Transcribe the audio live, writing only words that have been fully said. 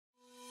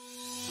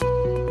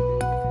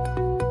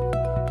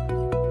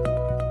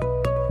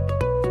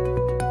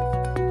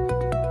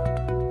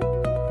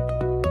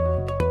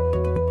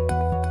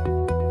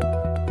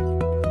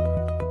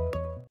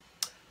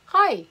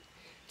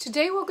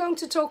Today we're going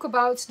to talk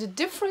about the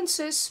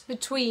differences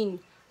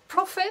between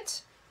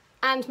profit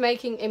and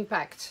making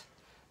impact.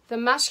 The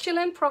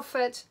masculine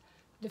profit,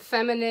 the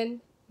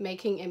feminine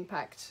making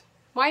impact.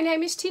 My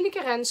name is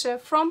Tineke Rensen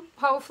from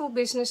Powerful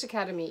Business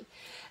Academy,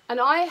 and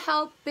I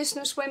help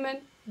business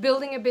women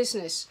building a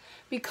business,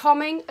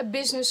 becoming a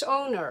business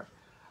owner.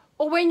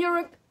 Or when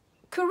you're a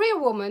career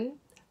woman,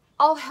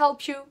 I'll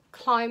help you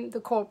climb the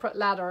corporate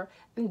ladder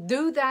and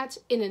do that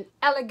in an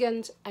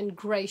elegant and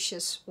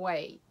gracious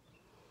way.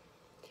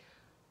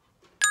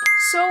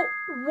 So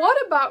what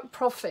about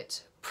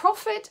profit?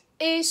 Profit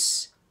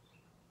is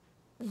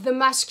the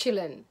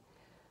masculine.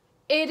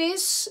 It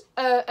is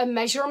a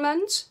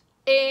measurement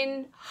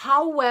in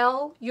how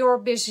well your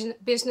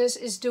business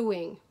is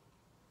doing.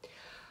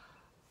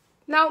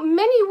 Now,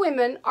 many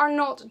women are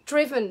not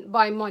driven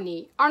by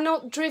money, are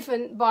not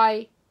driven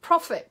by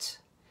profit.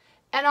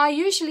 And I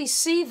usually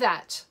see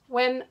that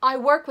when I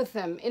work with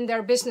them in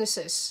their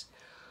businesses.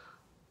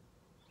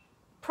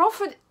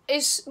 Profit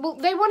is, well,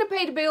 they want to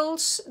pay the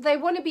bills, they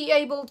want to be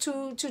able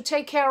to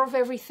take care of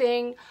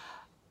everything.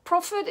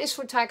 Profit is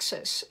for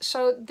taxes,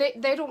 so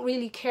they don't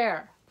really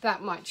care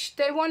that much.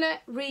 They want to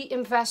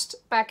reinvest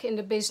back in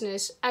the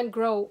business and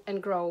grow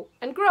and grow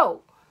and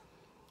grow.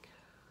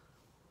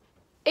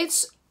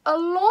 It's a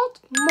lot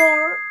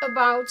more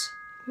about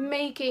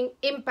making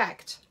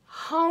impact.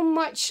 How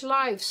much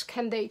lives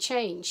can they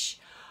change?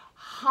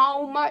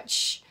 How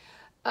much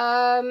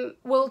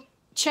will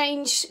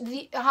change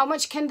how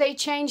much can they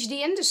change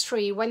the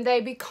industry when they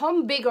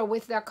become bigger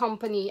with their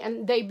company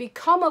and they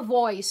become a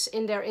voice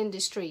in their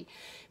industry?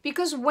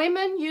 Because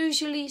women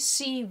usually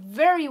see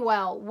very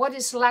well what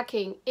is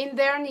lacking in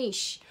their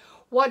niche,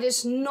 what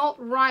is not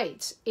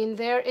right in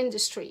their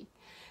industry.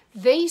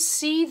 They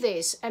see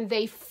this and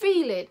they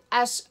feel it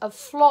as a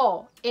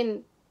flaw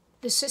in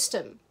the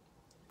system.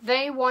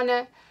 They want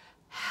to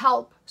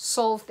help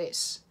solve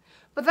this.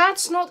 But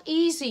that's not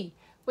easy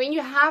when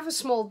you have a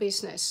small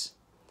business.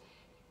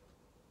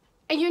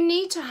 And you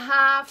need to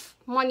have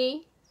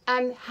money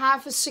and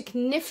have a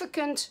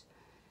significant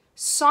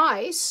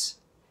size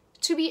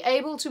to be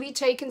able to be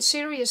taken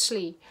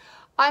seriously.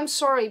 I'm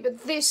sorry,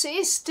 but this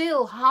is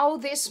still how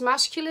this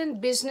masculine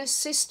business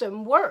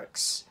system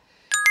works.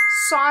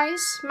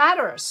 Size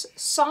matters.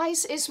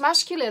 Size is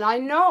masculine, I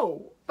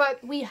know.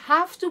 But we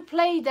have to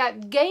play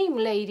that game,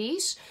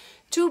 ladies,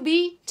 to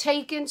be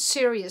taken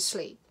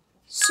seriously.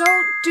 So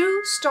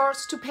do start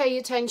to pay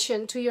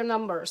attention to your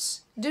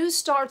numbers. Do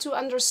start to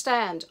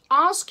understand.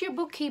 Ask your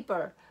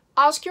bookkeeper.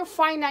 Ask your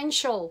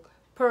financial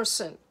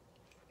person.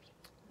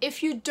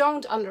 If you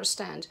don't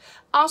understand,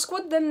 ask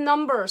what the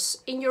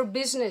numbers in your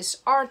business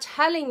are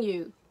telling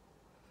you.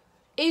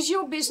 Is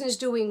your business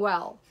doing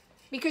well?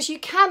 Because you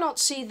cannot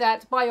see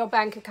that by your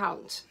bank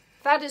account.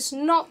 That is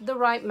not the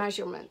right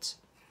measurement.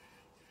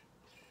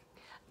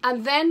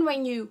 And then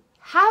when you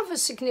have a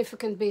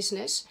significant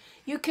business,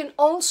 you can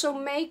also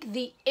make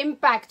the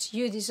impact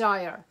you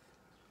desire.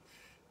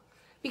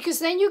 Because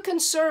then you can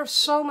serve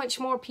so much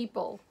more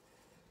people.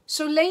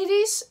 So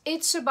ladies,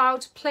 it's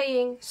about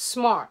playing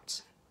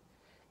smart.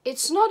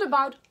 It's not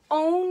about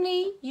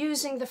only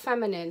using the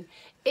feminine.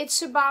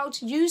 It's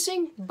about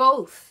using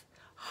both.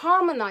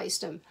 Harmonize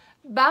them,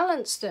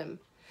 balance them.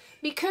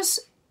 Because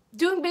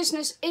doing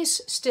business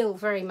is still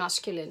very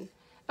masculine.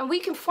 And we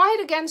can fight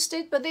against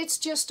it, but it's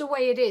just the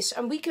way it is.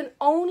 And we can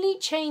only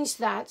change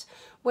that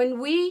when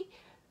we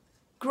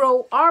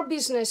grow our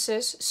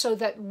businesses so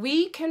that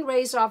we can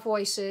raise our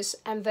voices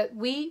and that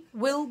we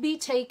will be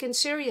taken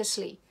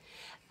seriously.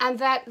 And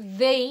that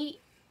they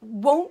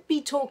won't be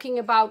talking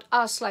about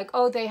us like,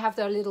 oh, they have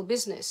their little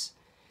business.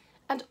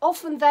 And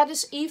often that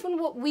is even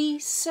what we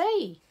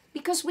say,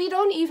 because we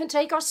don't even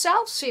take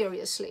ourselves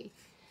seriously.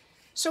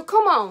 So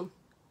come on,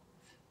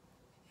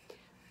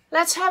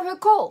 let's have a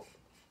call.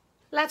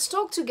 Let's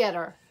talk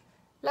together.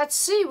 Let's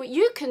see what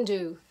you can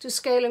do to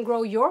scale and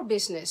grow your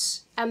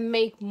business and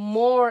make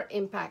more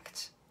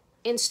impact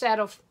instead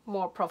of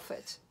more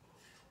profit.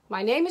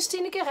 My name is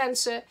Tineke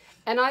Rensen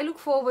and I look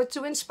forward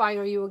to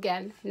inspire you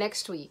again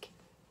next week.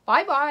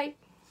 Bye bye.